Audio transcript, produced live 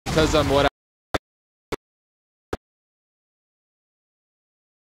Because I'm what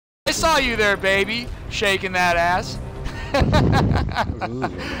I saw you there, baby, shaking that ass.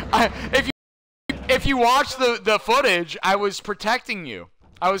 If you watch the footage, I was protecting you.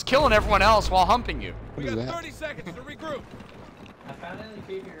 I was killing everyone else while humping you. We got 30 seconds to regroup.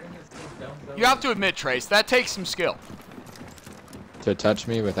 You have to admit, Trace, that takes some skill. to touch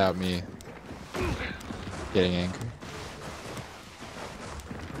me without me getting angry.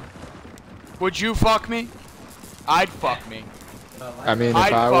 Would you fuck me? I'd fuck me. I mean, if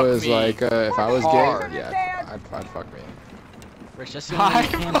I was like, if I was gay, yeah, I'd fuck me. Rich, that's the only way you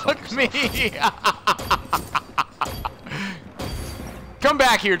can fuck me. Come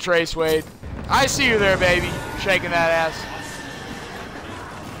back here, Trace Wade. I see you there, baby, shaking that ass.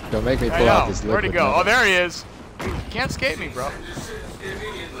 Don't make me pull out this liquid. Where'd he go? Oh, there he is. Can't escape me, bro.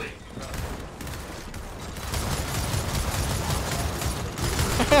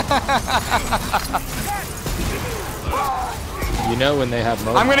 You know when they have.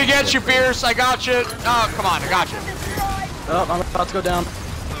 I'm gonna get you, Fierce. I got you. Oh, come on, I got you. Oh, I'm about to go down.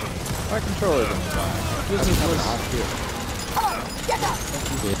 My controller's on fire.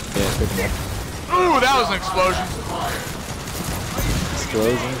 Ooh, that was an explosion.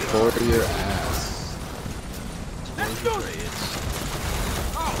 Explosion for your ass. Explosion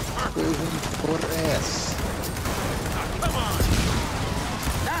for ass.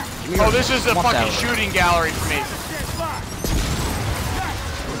 Oh, this is a fucking shooting gallery for me.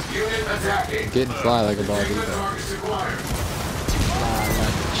 Getting fly like a ball beat. Like a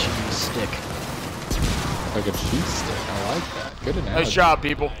cheese stick. Like a cheese stick. I like that. Good analogy. Nice job,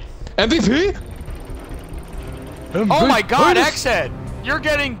 people. MVP? Oh my god, xHead! You're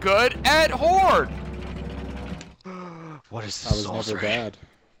getting good at Horde! What is I was never bad.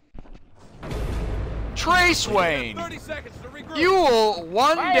 Trace Wayne! You will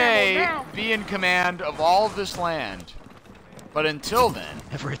one day be in command of all of this land. But until then,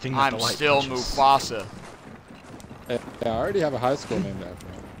 everything I'm still Mufasa. Hey, I already have a high school named after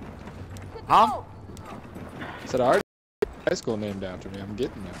me. Huh? I said I already have a high school named after me. I'm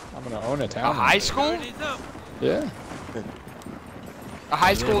getting it. I'm gonna own a town. A high school? Yeah. A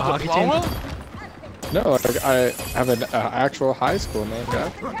high school diploma? No, like, I have an actual high school named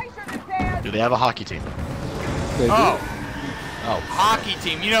after me. Do they have a hockey team? They do. Oh, hockey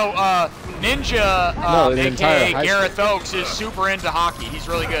team. You know, Ninja, aka Gareth Oaks, is super into hockey. He's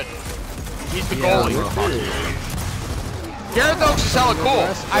really good. He's the goalie. Gareth Oaks is hella cool.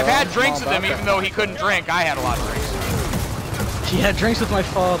 I've had drinks with him even though he couldn't drink. I had a lot of drinks. He had drinks with my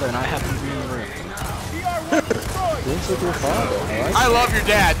father and I happened to be in the room. Drinks with your father. I love your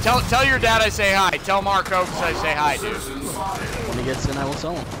dad. Tell your dad I say hi. Tell Mark Oaks I say hi, dude. When he gets in, I will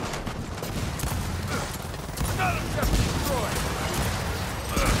tell him.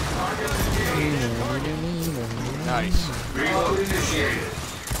 Nice.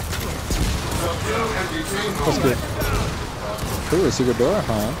 That's good. Ooh, a secret door,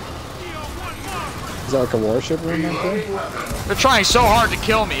 huh? Is that like a warship room right there? They're trying so hard to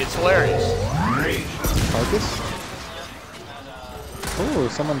kill me. It's hilarious. Marcus? Oh,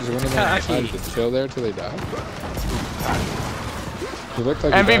 someone just went in there and decided to chill there till they die. You look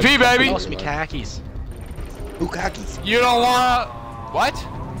like MVP, baby! Lost me khakis. Who khakis? You don't wanna... What?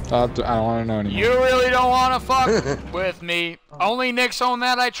 I don't want to know anymore. You really don't wanna fuck with me. Only Nicksown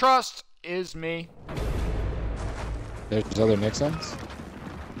that I trust is me. There's other Nicksowns?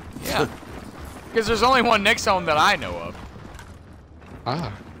 Yeah. Because there's only one Nicksown that I know of.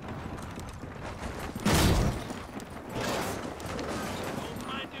 Ah.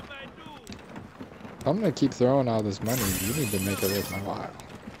 I'm gonna keep throwing all this money. You need to make it worth my while.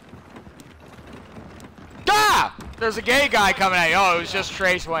 Ah! There's a gay guy coming at you. Oh, it was just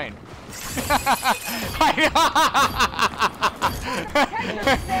Trace Wayne.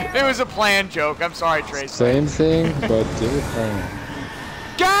 It was a planned joke. I'm sorry, Trace. Same thing, but different.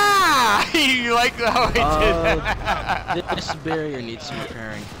 Gah! You like how he did that? This barrier needs some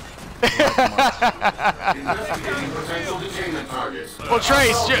repairing. Well,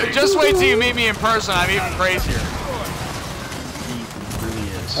 Trace, just wait till you meet me in person. I'm even crazier. He really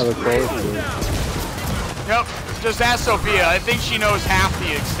is. I look forward to it. Yep. Just ask Sophia. I think she knows half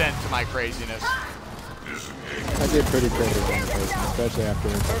the extent to my craziness. I get pretty crazy in person, especially after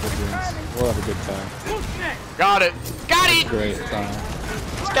a couple drinks. We'll have a good time. Got it. Got it. Great time.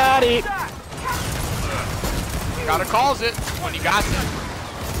 Got it. Gotta calls it when you got it.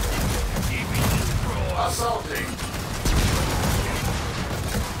 Assaulting.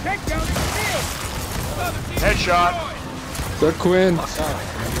 Headshot. The Quinn.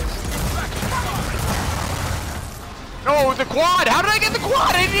 Oh, the quad! How did I get the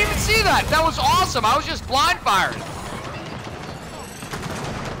quad? I didn't even see that. That was awesome. I was just blind firing.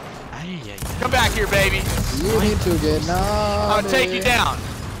 Come back here, baby. You need to get naughty. I'm gonna take you down.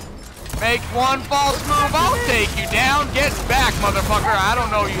 Make one false move, I'll take you down. Get back, motherfucker. I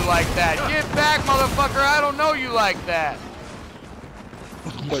don't know you like that. Get back, motherfucker. I don't know you like that.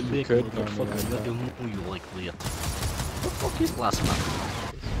 But you could. I don't know you like that. What the fuck is last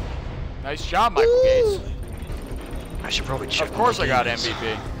month? Nice job, Michael Gates. I should probably check. Of course I got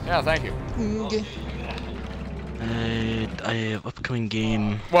MVP. Yeah, thank you. Okay. I have upcoming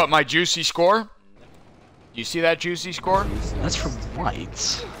game. What, my juicy score? You see that juicy score? That's for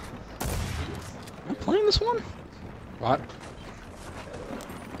whites. Am I playing this one? What?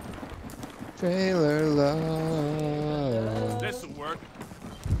 Trailer love. This'll work.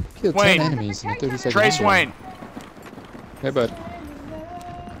 Killed Wayne. 10 enemies in a 30-second Trace window. Wayne. Hey, bud.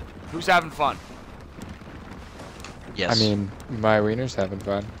 Who's having fun? Yes. I mean, my wiener's having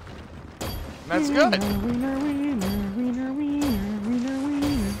fun. That's good.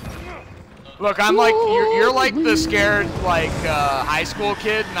 Look, I'm like, you're like the scared, like, high school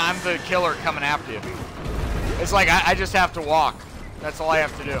kid, and I'm the killer coming after you. It's like, I just have to walk. That's all I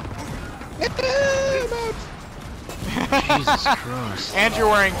have to do. Jesus Christ. And you're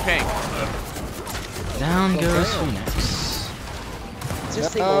wearing pink. Down goes Phoenix.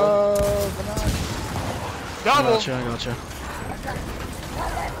 Just Double. Gotcha, gotcha.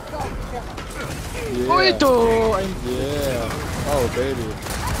 Yeah. Yeah. Oh, baby.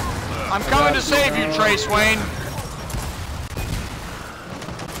 I'm coming to save you, Trace Wayne.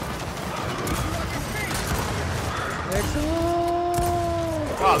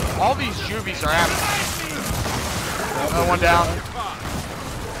 Wow, all these juvies are after me. Another one down.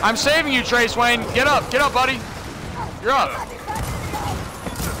 I'm saving you, Trace Wayne. Get up, buddy. You're up.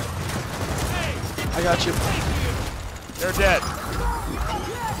 I got you. They're dead.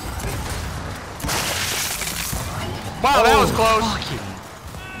 Wow, that was close.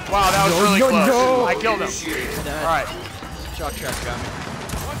 Wow, that was really close. I killed him. All right. Shot track got me.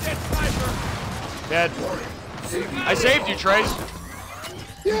 Dead. I saved you, Trace.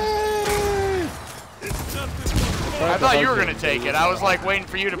 Yay! I thought you were gonna take it. I was like waiting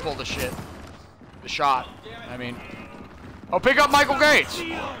for you to pull the shit. The shot. I mean. Oh, pick up Michael Gates.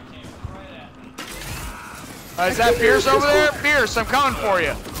 Is that Fierce over there? Fierce, I'm coming for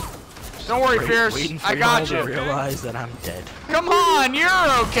you. Don't worry, Fierce. I got you. Realize that I'm dead. Come on, you're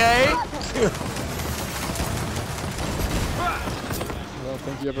okay. Well,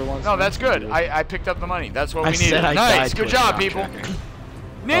 think you ever want No, that's good. I picked up the money. That's what we needed. said I Nice. died to Good a job, shock people. tracker.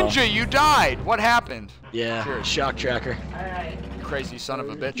 Ninja, you died. What happened? Yeah, Sure. shock tracker. You crazy son of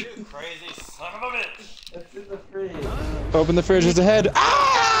a bitch. Crazy son of a bitch. Open the fridge, it's ahead.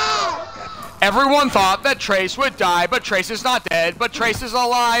 Ah! Everyone thought that Trace would die, but Trace is not dead, but Trace is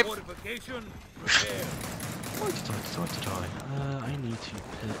alive. Fortification. I need to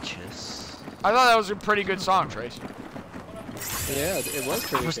purchase. I thought that was a pretty good song, Trace. Yeah, it was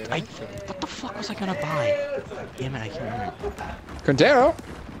pretty good. What the fuck was I gonna buy? Damn it, I can't remember. Quintero!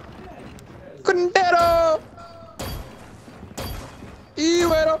 Quintero! Y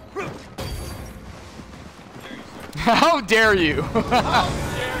bueno. How dare you?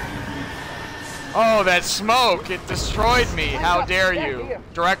 Oh, that smoke, it destroyed me. How dare you?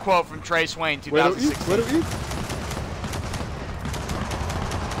 Direct quote from Trace Wayne, 2016. What do you?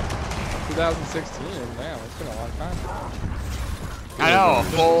 2016, man, it's been a long time. I know, a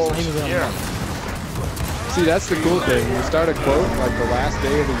full year. See, that's the cool thing. You start a quote like the last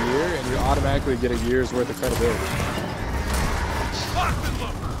day of the year, and you automatically get a year's worth of credibility.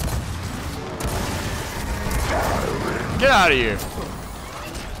 Get out of here.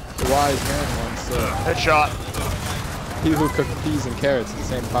 The wise man once said, Headshot. "He who cooked peas and carrots in the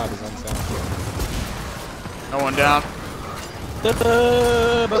same pot is unsound." No one down.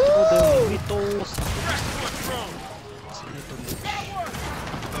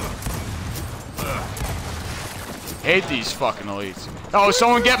 Hate these fucking elites. Oh,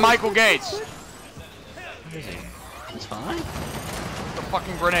 someone get Michael Gates. It's fine. The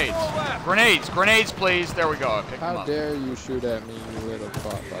fucking grenades. Grenades, grenades, please. There we go. I picked them How up. dare you shoot at me, you little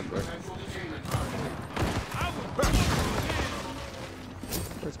fucker.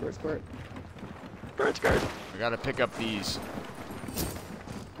 Squirt. I gotta pick up these.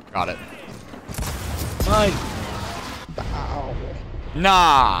 Got it. Mine. Ow.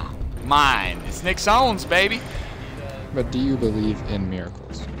 Nah, mine. It's Nicksown's, baby. But do you believe in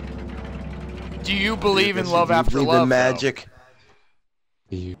miracles? Do you believe in Yes, love you after believe love? in magic.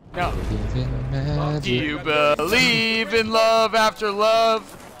 Do you No. believe in magic? Do you believe in love after love?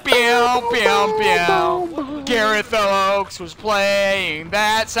 Pew, pew, pew. Gareth Oakes was playing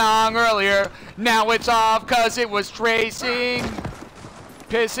that song earlier. Now it's off because it was tracing.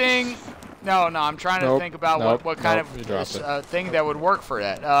 Pissing. No, I'm trying to think about what kind of thing that would work for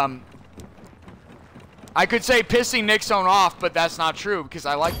that. I could say pissing Nicksown off, but that's not true because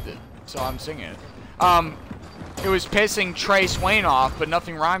I liked it, so I'm singing it. It was pissing Trey Swain off, but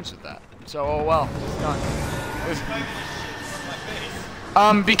nothing rhymes with that. So, oh well, it's done.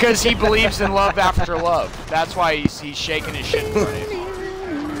 Because he believes in love after love. That's why he's shaking his shit.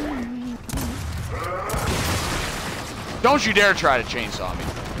 Don't you dare try to chainsaw me.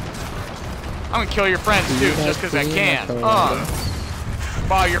 I'm gonna kill your friends too, just because I can.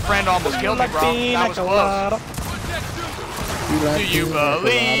 Wow, your friend almost killed me, bro. That was close. Do you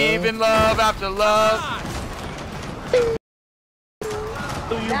believe in love after love?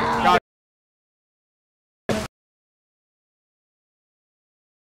 God.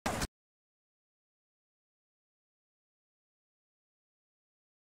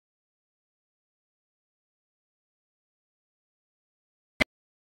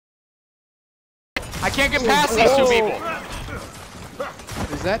 I can't get past these two people.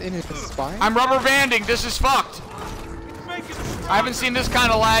 Is that in his spine? I'm rubber banding. This is fucked. I haven't seen this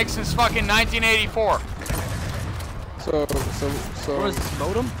kind of lag since fucking 1984. So What was this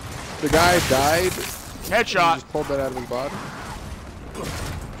modem? the guy died. Headshot. Just pulled that out of his body.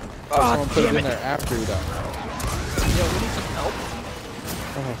 Someone put it in there after he died. Yo, we need some help.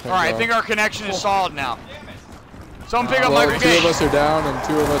 Alright, I think our connection is solid now. Someone pick up well, Michael 2 Gage. of us are down and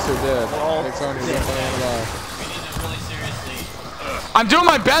 2 of us are dead. Nicksown, you're gonna play alive. I'm doing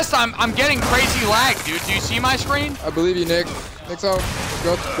my best. I'm getting crazy lag, dude. Do you see my screen? I believe you, Nick. Nicksown,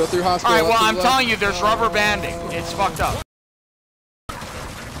 go through hospital. Alright, well, I'm telling you, there's rubber banding. It's fucked up.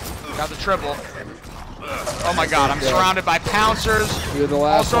 Got the triple. Oh my god, I'm surrounded by pouncers. You're the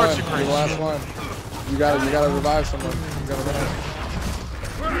last all sorts one. of You're the crazy. last one. You gotta revive someone. You gotta revive.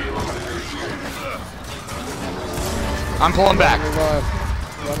 I'm pulling back. Revive.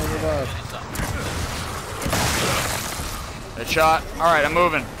 Revive. Headshot. Alright, I'm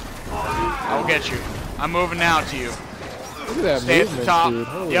moving. I will get you. I'm moving now to you. Look at that Stay at the movement, top. dude.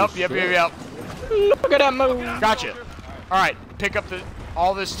 Holy Yep. shit. Look at that move. Gotcha. Alright, pick up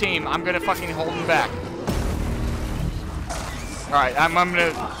all this team. I'm gonna fucking hold them back. Alright, I'm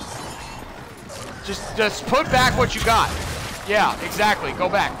gonna just put back what you got. Yeah, exactly. Go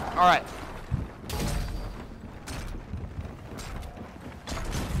back. Alright.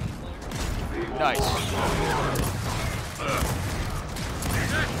 Nice.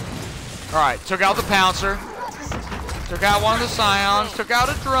 Alright, took out the pouncer. Took out one of the scions. Took out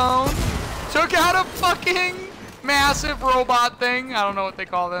a drone. Took out a fucking massive robot thing. I don't know what they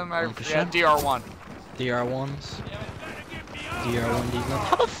call them. Yeah, DR1. DR1s. DR1 Deagle.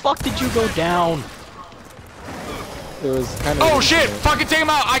 How the fuck did you go down? It was kind of. Oh shit! Fucking take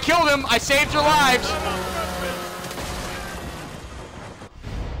him out! I killed him! I saved your lives!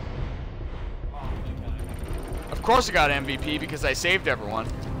 Of course I got MVP because I saved everyone.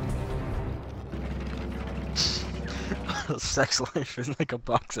 Sex life is like a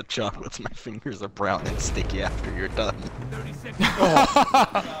box of chocolates. My fingers are brown and sticky after you're done.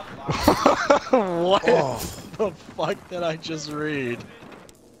 What the fuck did I just read?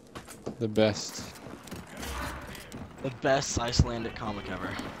 The best. The best Icelandic comic ever.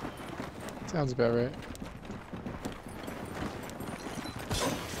 Sounds about right.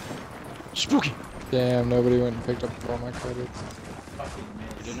 Spooky! Damn, nobody went and picked up all my credits.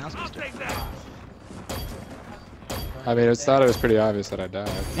 You didn't ask us to. I mean, it was pretty obvious that I died.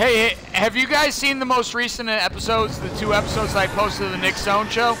 Hey, have you guys seen the most recent episodes, the 2 episodes I posted of the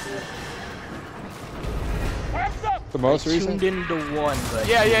Nicksown show? The most recent? Tuned into one, but...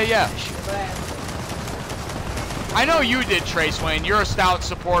 Yeah. I know you did, Trace Wayne. You're a stout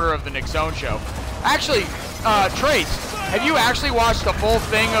supporter of the Nicksown show. Actually, Trace, have you actually watched the full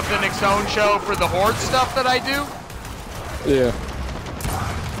thing of the Nicksown show for the Horde stuff that I do? Yeah.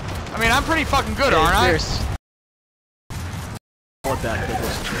 I mean, I'm pretty fucking good, aren't I? Back to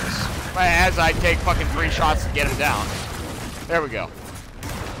this choice. As I take fucking 3 shots to get him down. There we go.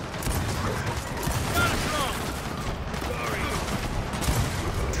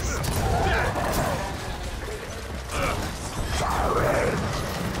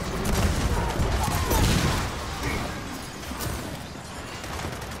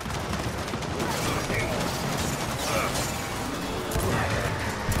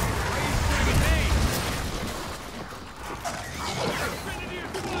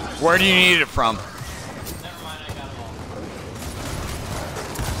 Where do you need it from? Never mind, I got them all.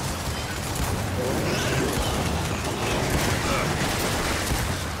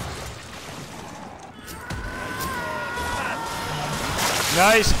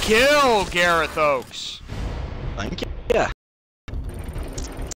 Nice kill, Gareth Oakes. Thank you. Yeah.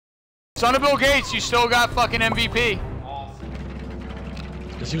 Son of Bill Gates, you still got fucking MVP.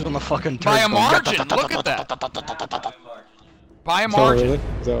 Because he was on the fucking turret. By a margin, look at that. By a margin. Really?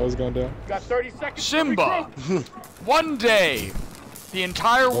 Is that what was going down? Got 30 seconds. Simba, one day, the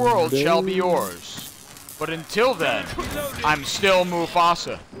entire world shall be yours. But until then, I'm still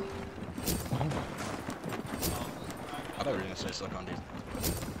Mufasa. I thought you were gonna say suck on these.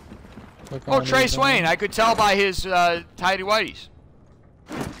 Oh, Trey Swain, I could tell by his tidy whities.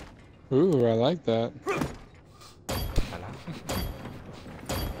 Ooh, I like that.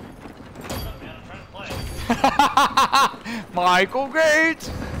 Michael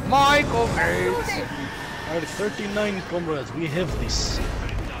Gates! Michael Gates! Alright, 39 comrades, we have this.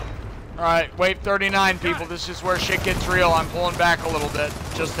 Alright, wave 39, people. This is where shit gets real. I'm pulling back a little bit.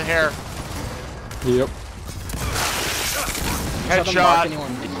 Just a hair. Yep. Headshot.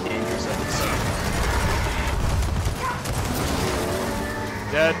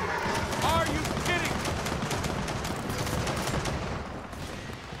 Dead. Are you kidding?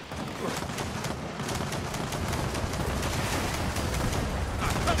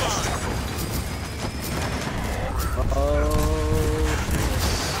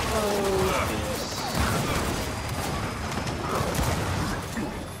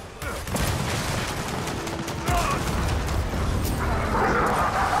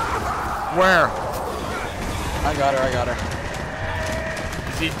 Where? I got her, I got her.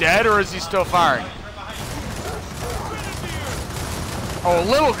 Is he dead or is he still firing? Oh, a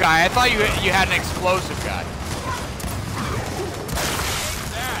little guy. I thought you had an explosive guy.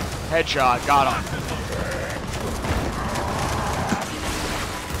 Headshot. Got him.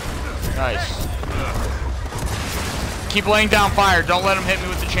 Nice. Keep laying down fire. Don't let him hit me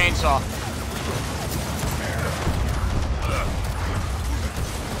with the chainsaw.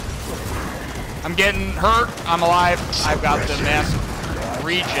 I'm getting hurt. I'm alive. I've got the massive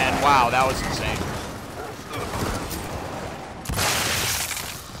regen. Wow, that was insane.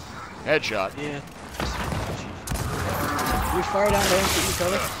 Headshot. Yeah. We fire down there and shoot each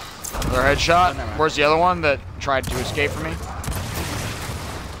other. Another headshot. Where's the other one that tried to escape from me?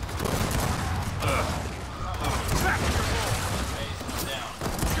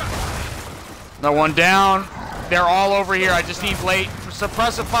 No one down. They're all over here. I just need late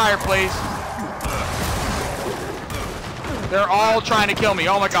suppressive fire, please. They're all trying to kill me.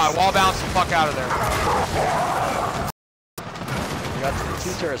 Oh my god, wall bounce the fuck out of there. We got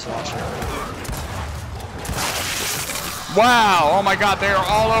 2 turrets launching. Wow, oh my god, they are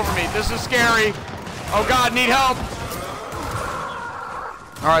all over me. This is scary. Oh god, need help.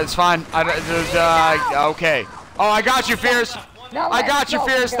 Alright, it's fine. Okay. Oh, I got you, Fierce. I got you,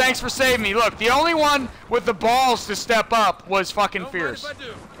 Fierce. Thanks for saving me. Look, the only one with the balls to step up was fucking Fierce.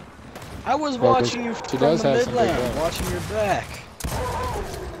 I was watching you from the Midland, watching your back.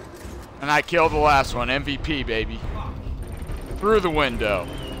 And I killed the last one. MVP, baby. Through the window.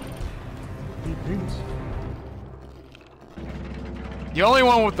 The only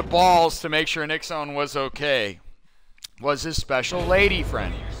one with the balls to make sure Nicksown was okay was his special lady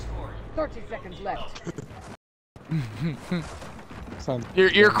friend. 30 seconds left.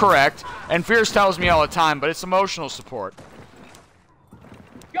 You're correct. And Fierce tells me all the time, but it's emotional support.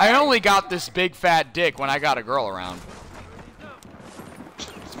 I only got this big fat dick when I got a girl around.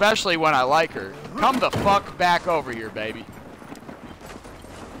 Especially when I like her. Come the fuck back over here, baby.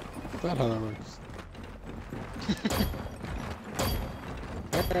 Is that how that works?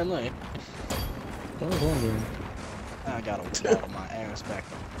 Apparently. I was wondering. I got a wall of my ass back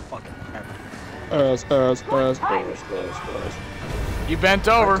to fucking You bent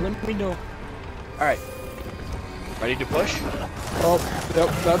over. Let me know. Alright. Ready to push? Oh, yep,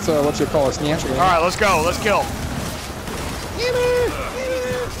 that's what you call a snatcher. Alright, let's go. Let's kill.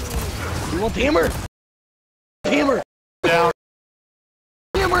 You want the hammer? Hammer! Down.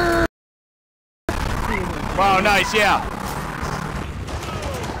 Hammer! Wow, nice, yeah.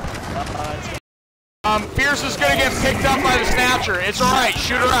 Fierce is gonna get picked up by the snatcher. It's alright,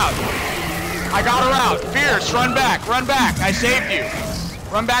 shoot her out. I got her out. Fierce, run back, run back. I saved you.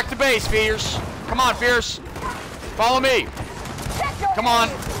 Run back to base, Fierce. Come on, Fierce. Follow me. Come on.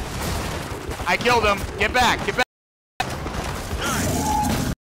 I killed him. Get back, get back.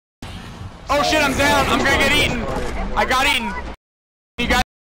 Oh shit, I'm down. I'm gonna get eaten. I got eaten. You got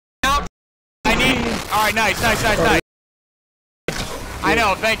out? I need. Alright, nice, nice, nice, nice. I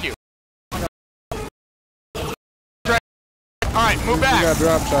know, thank you. Alright, move back. You got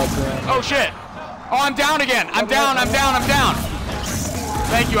drop shots, man. Oh shit. Oh, I'm down again. I'm down, I'm down, I'm down.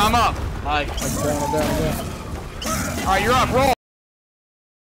 Thank you, I'm up. Hi. I'm down, I'm down, I'm down. Alright, you're up. Roll.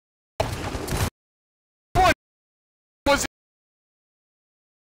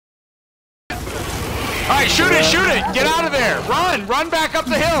 Alright, shoot it, shoot it! Get out of there! Run! Run back up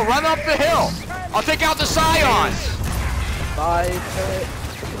the hill! Run up the hill! I'll take out the Scions! Bye, turret.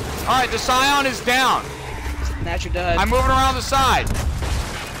 Alright, the Scion is down. Natural done. I'm moving around the side.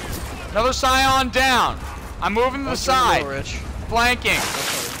 Another Scion down. I'm moving to the side. Flanking.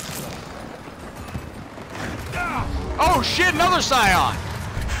 Oh shit, another Scion!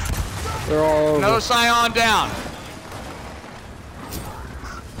 They're all over. Another Scion down.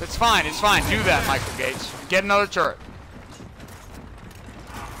 It's fine, it's fine. Do that, Michael Gates. Get another turret.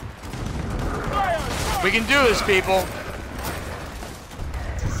 We can do this, people.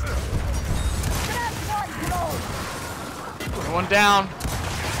 One down.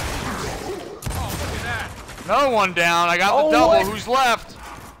 Another one down. I got the double. What? Who's left?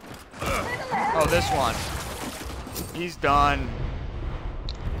 Oh, this one. He's done.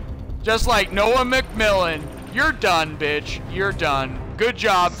 Just like Noah McMillan. You're done, bitch. You're done. Good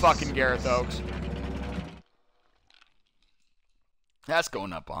job, fucking Gareth Oakes. That's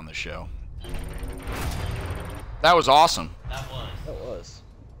going up on the show. That was awesome. That was. That was.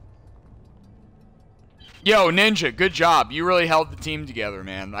 Yo, Ninja, good job. You really held the team together,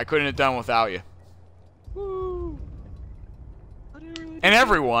 man. I couldn't have done without you. And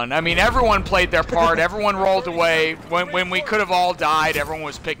everyone. I mean, everyone played their part. Everyone rolled away. When we could have all died, everyone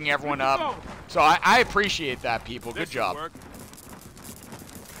was picking everyone up. So I appreciate that, people. Good job.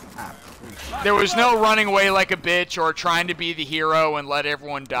 There was no running away like a bitch or trying to be the hero and let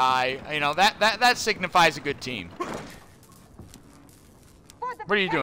everyone die. You know, that signifies a good team. What are you doing?